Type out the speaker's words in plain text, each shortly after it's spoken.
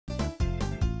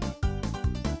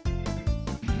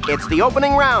It's the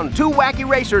opening round. 2 wacky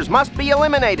racers must be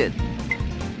eliminated.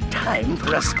 Time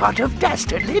for a spot of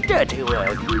dastardly dirty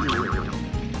work.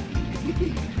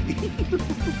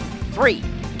 3,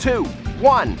 2,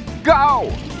 1,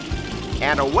 go!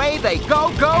 And away they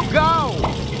go, go, go!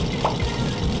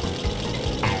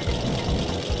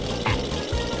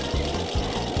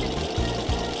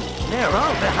 They're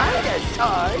all behind us,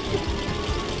 Sarge.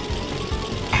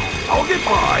 I'll get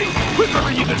by quicker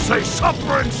than you can say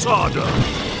supper and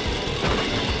sawdust.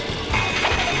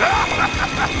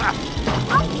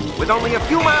 With only a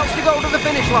few miles to go to the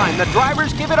finish line, the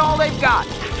drivers give it all they've got.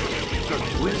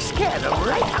 We'll scare them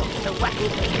right out of the wacky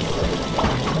place.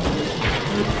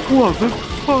 It wasn't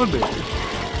funny.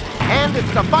 And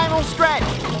it's the final stretch.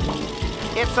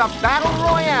 It's a battle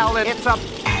royale,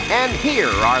 and here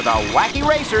are the wacky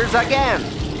racers again.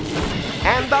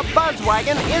 And the Buzz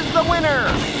Wagon is the winner.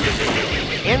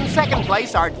 In second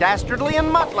place are Dastardly and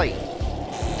Muttley.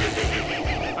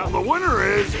 And the winner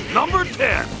is number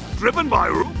 10, driven by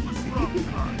Rufus.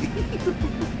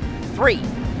 3,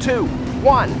 2,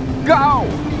 1, go!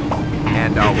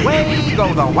 And away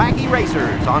go the wacky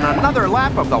racers on another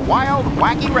lap of the wild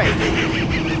wacky race.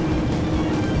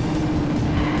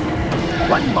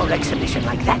 One more exhibition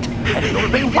like that, and you'll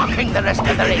be walking the rest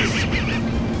of the race.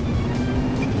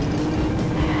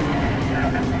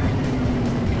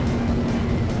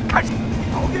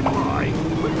 I'll get by.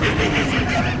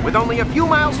 With only a few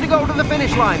miles to go to the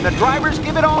finish line, the drivers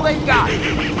give it all they've got. Go,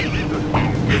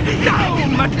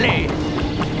 Muttley!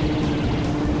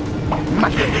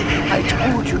 Muttley, I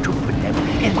told you to put them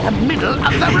in the middle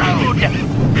of the road!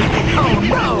 Oh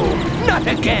no, not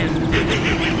again!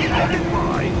 I'll get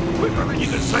by quicker than you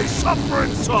can say supper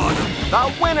and sawdust.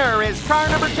 The winner is car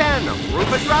number 10,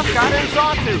 Rufus Roughcut and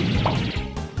Sawtooth.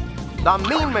 The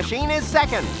Mean Machine is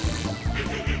second.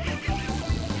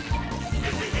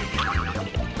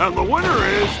 And the winner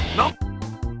is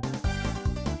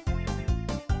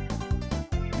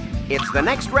It's the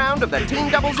next round of the Team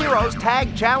 00's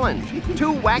Tag Challenge.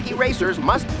 2 wacky racers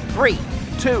must 3,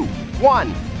 2,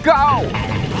 1, go!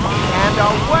 And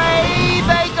away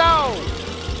they go!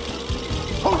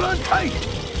 hold on tight.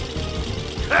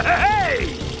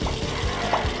 Hey!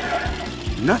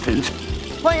 Nothing's.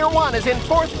 Player 1 is in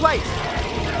 4th place.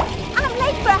 I'm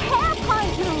late for a hair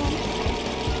appointment.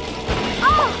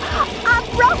 Oh, I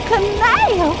broke a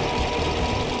nail.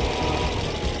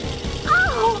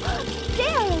 Oh,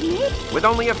 dear me. With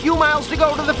only a few miles to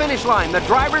go to the finish line, the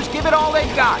drivers give it all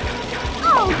they've got.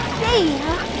 Oh, dear.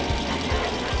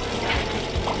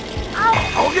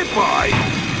 Oh, I'll get by.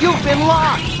 You've been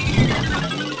lost.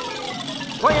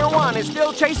 Player 1 is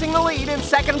still chasing the lead in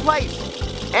 2nd place.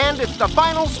 And it's the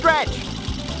final stretch.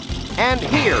 And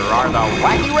here are the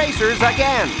Wacky Racers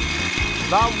again.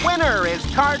 The winner is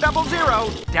car 00,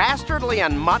 Dastardly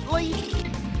and Muttley.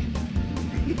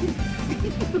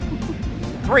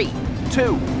 3,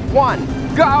 2,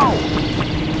 1, go!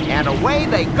 And away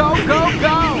they go, go,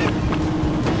 go!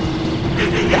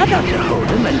 That ought to hold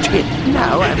him until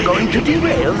now. I'm going to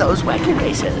derail those wacky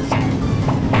racers.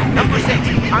 Number 6,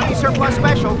 Army Surplus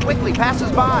Special quickly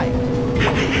passes by.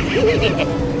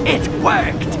 It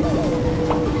worked!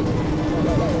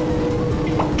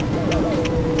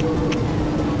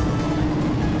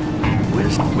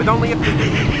 With only a...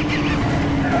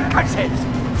 Curses!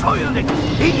 Foiled it!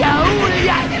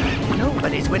 Yow-ya!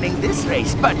 Nobody's winning this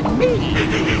race but me!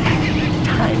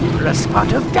 Time for a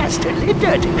spot of dastardly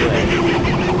dirty work.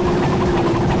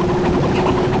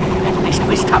 At least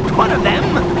we stopped one of them!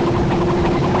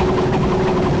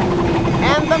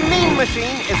 And the Mean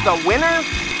Machine is the winner.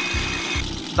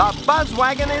 The Buzz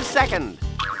Wagon is 2nd.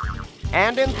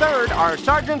 And in 3rd are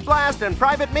Sergeant Blast and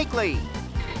Private Meekley.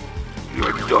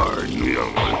 You darn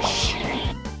young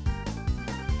shit.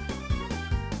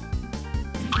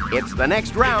 It's the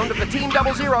next round of the Team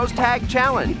 00's Tag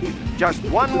Challenge. Just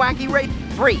one wacky race.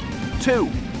 3, 2,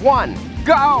 1,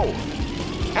 go!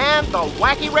 And the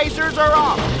Wacky Racers are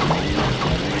off.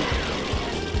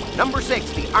 Number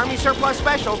 6, the Army Surplus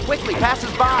Special quickly passes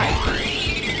by.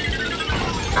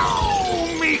 Oh,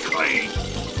 Meekley!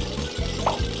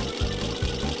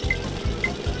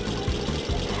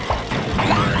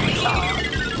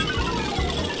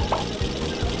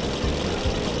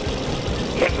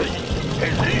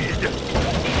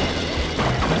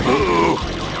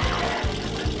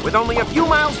 With only a few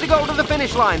miles to go to the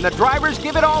finish line, the drivers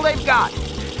give it all they've got.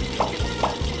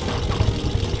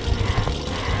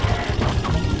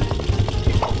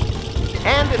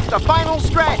 And it's the final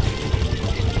stretch.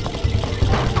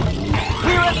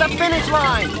 Here at the finish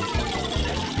line.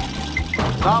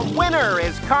 The winner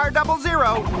is car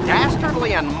 00,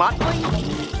 Dastardly and Muttley.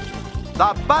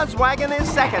 The Buzz Wagon is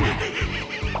second.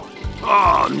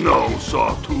 Ah, no,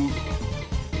 Sawtooth.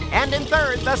 And in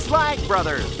third, the Slag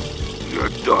Brothers. You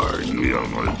darn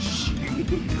young.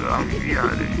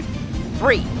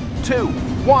 3, 2,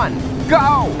 1,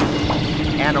 go!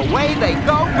 And away they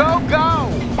go, go, go!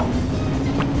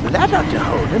 That ought to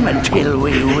hold him until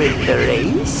we win the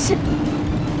race.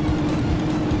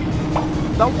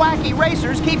 The Wacky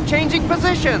Racers keep changing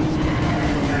positions.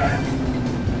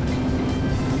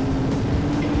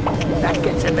 That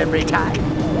gets him every time.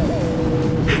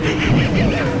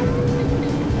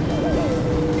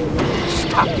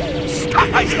 Stop! Stop,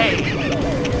 I say!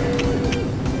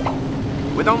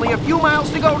 With only a few miles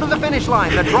to go to the finish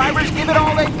line, the drivers give it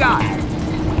all they've got.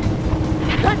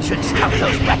 That should stop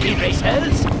those wacky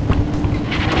racers.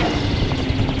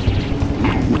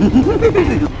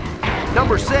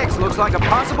 Number 6 looks like a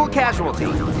possible casualty.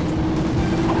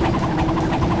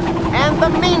 And the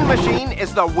Mean Machine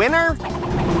is the winner.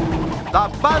 The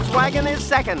Buzz Wagon is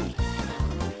second.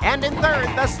 And in third,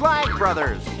 the Slag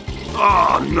Brothers.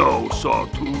 Ah, no,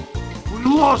 Sawtooth. We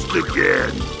lost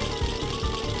again.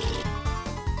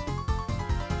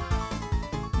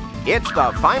 It's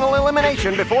the final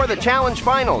elimination before the challenge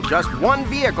final. Just one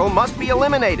vehicle must be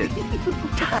eliminated.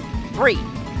 3,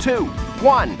 2,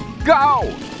 1, go!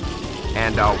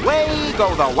 And away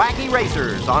go the Wacky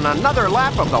Racers on another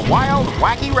lap of the wild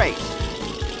Wacky Race.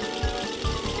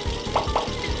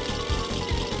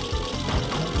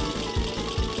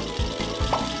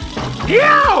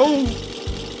 Yow!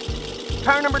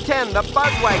 Car number 10, the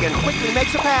Buzz Wagon, quickly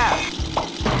makes a pass.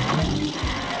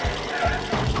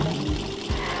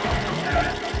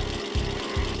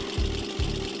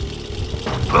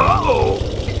 Uh-oh!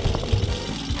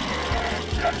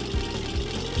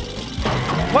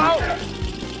 Whoa!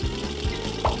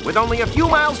 With only a few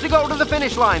miles to go to the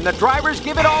finish line, the drivers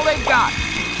give it all they've got.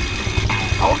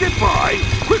 I'll get by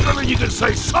quicker than you can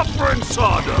say suffering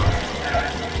sawdust.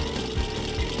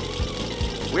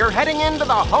 We're heading into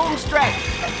the home stretch.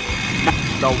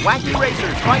 The Wacky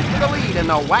Racers fight for the lead in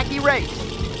the Wacky Race.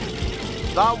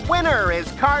 The winner is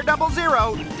Car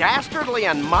 00, Dastardly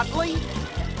and Muttley.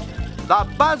 The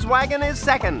Buzz Wagon is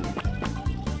second.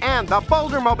 And the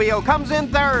Bouldermobile comes in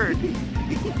third.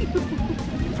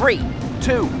 3,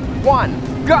 2,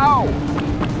 1, go!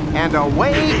 And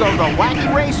away go the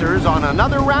Wacky Racers on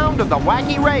another round of the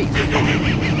Wacky Race.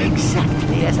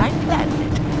 Exactly as I planned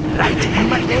it. Right,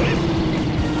 Muttley?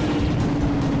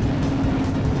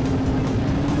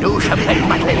 Do something,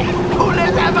 Muttley. Pull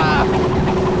a lever!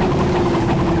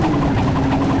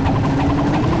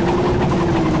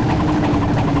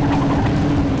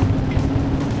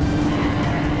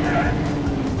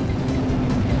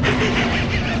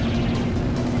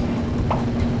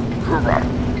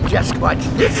 Just watch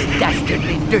this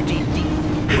dastardly dirty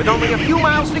deed. With only a few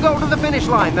miles to go to the finish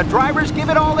line, the drivers give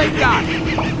it all they've got.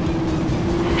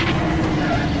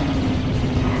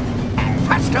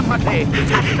 Faster, Muttley!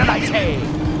 Faster, I say!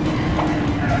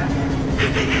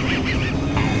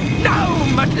 Now,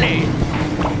 Muttley!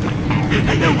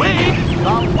 And away!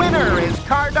 The winner is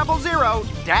Car 00,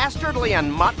 Dastardly and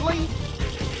Muttley.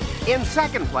 In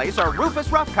second place are Rufus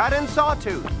Roughcut and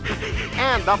Sawtooth.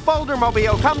 And the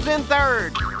Bouldermobile comes in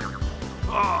third.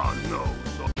 Ah, no.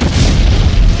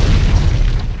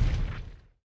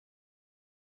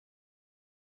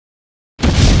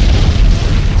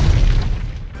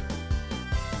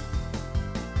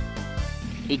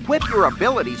 Equip your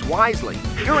abilities wisely.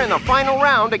 You're in the final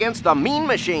round against the Mean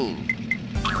Machine.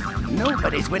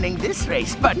 Nobody's winning this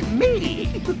race but me!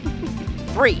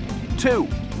 3, 2,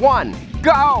 1,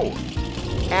 go!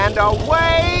 And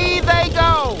away they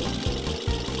go!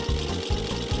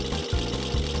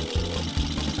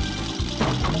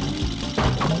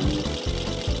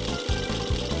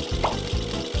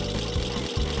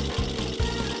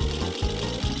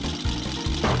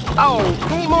 Oh,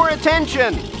 pay more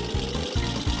attention!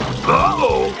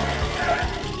 Uh-oh!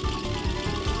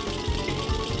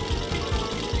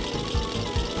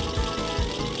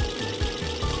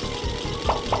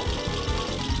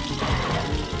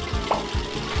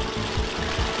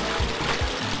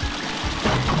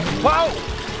 Whoa!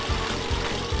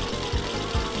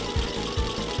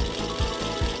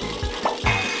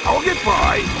 I'll get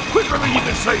by quicker than you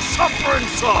can say suffering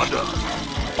sawdust.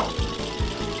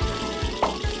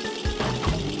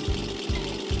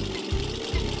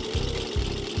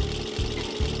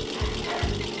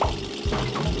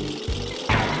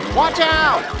 Watch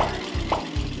out!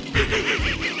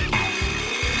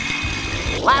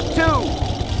 Lap 2.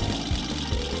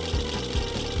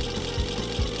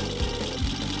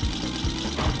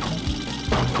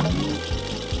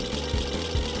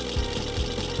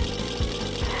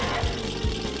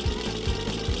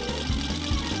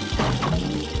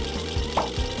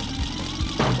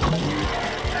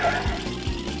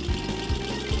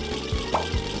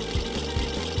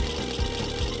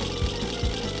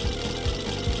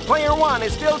 Player 1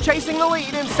 is still chasing the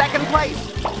lead in second place.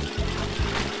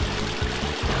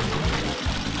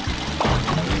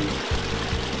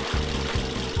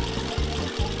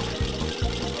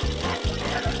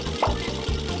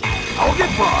 I'll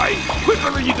get by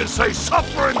quicker than you can say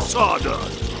suffering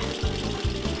sawdust.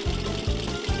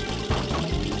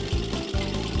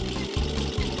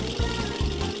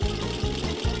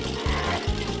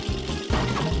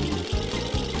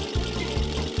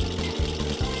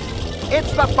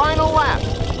 It's the final lap.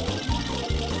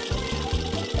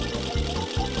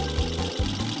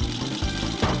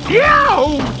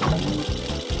 Yow!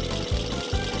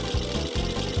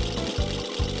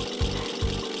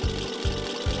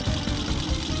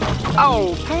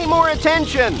 Oh, pay more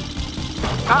attention.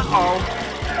 Uh-oh.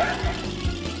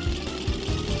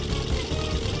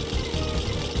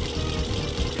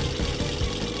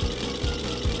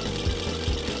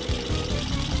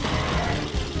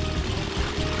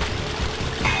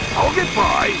 I'll get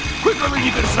by quicker than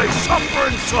you can say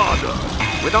suffering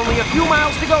sawdust. With only a few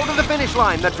miles to go to the finish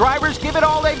line, the drivers give it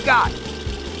all they've got.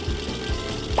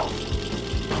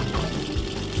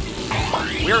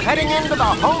 We're heading into the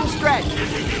home stretch.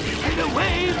 And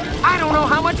away! I don't know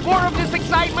how much more of this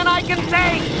excitement I can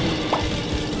take.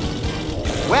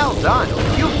 Well done.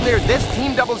 You cleared this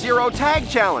Team 00 tag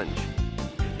challenge.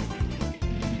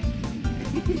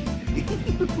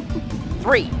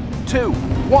 3, 2,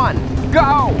 1,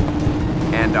 go!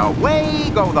 And away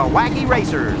go the Wacky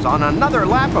Racers on another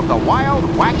lap of the wild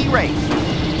Wacky race.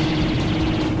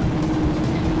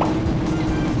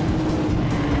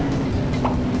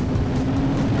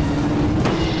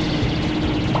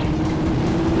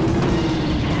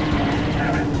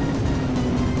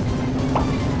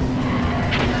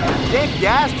 Dick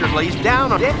Dastardly's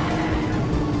down on it.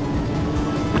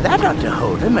 That ought to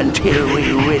hold him until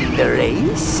we win the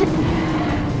race.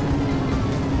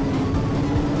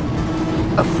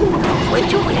 A foolproof way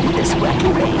to win this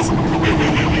wacky race.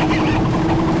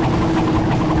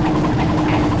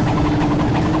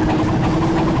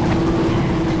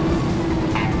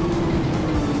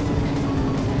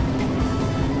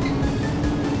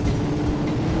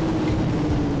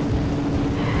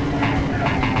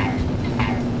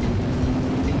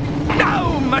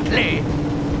 No, Muttley!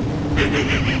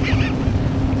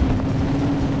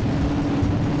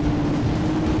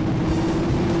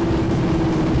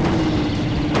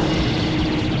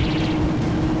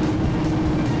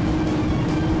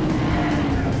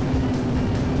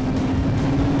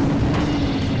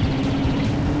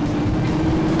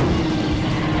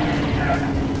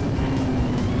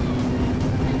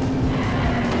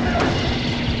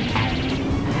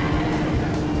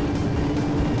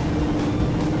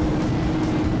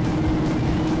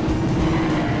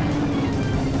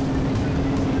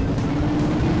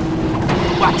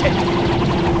 Watch it!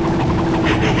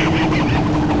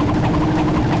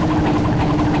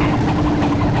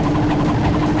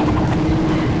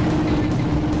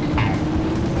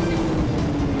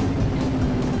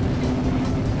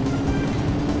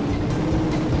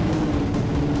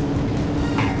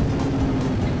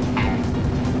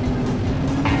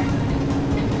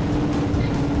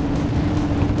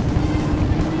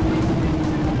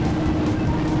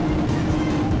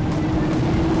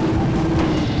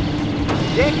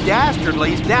 Dick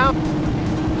Dastardly's down.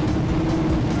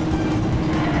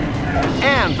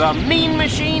 And the mean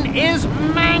machine is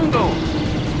mangled.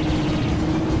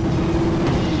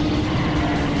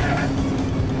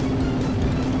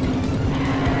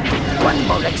 One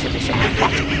more exhibition of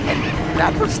that, and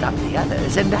that will stop the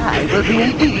others, and I will be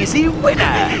an easy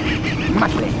winner.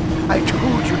 Muttley, I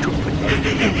told you to put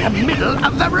them in the middle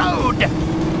of the road.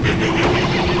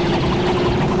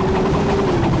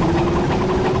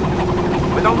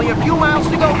 With only a few miles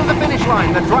to go to the finish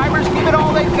line, the drivers give it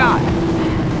all they've got.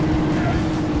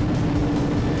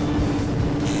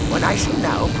 When I say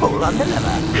now, pull on the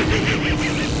lever.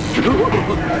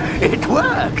 Ooh, it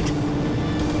worked!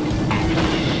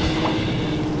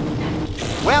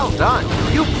 Well done.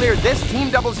 You cleared this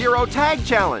Team 00 tag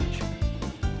challenge.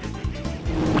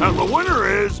 And the winner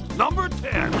is number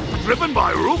 10, driven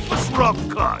by Rufus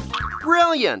Roughcut.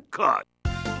 Brilliant. Cut.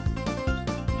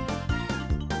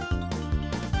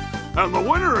 And the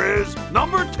winner is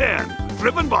number 10,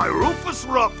 driven by Rufus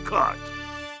Roughcut.